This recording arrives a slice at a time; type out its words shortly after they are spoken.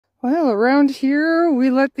Well, around here,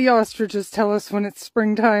 we let the ostriches tell us when it's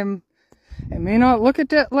springtime. It may not look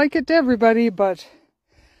like it to everybody, but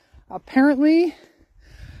apparently,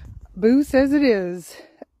 Boo says it is.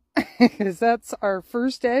 Because that's our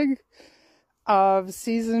first egg of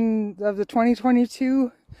the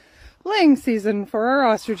 2022 laying season for our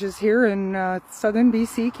ostriches here in southern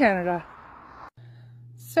BC, Canada.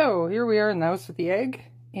 So here we are in the house with the egg.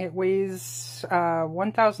 It weighs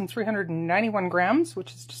 1,391 grams,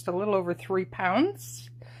 which is just a little over 3 pounds.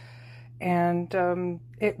 And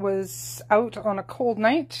it was out on a cold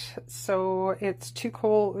night, so it's too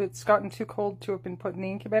cold. It's gotten too cold to have been put in the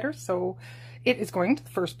incubator, so it is going to the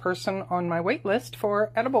first person on my wait list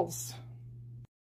for edibles.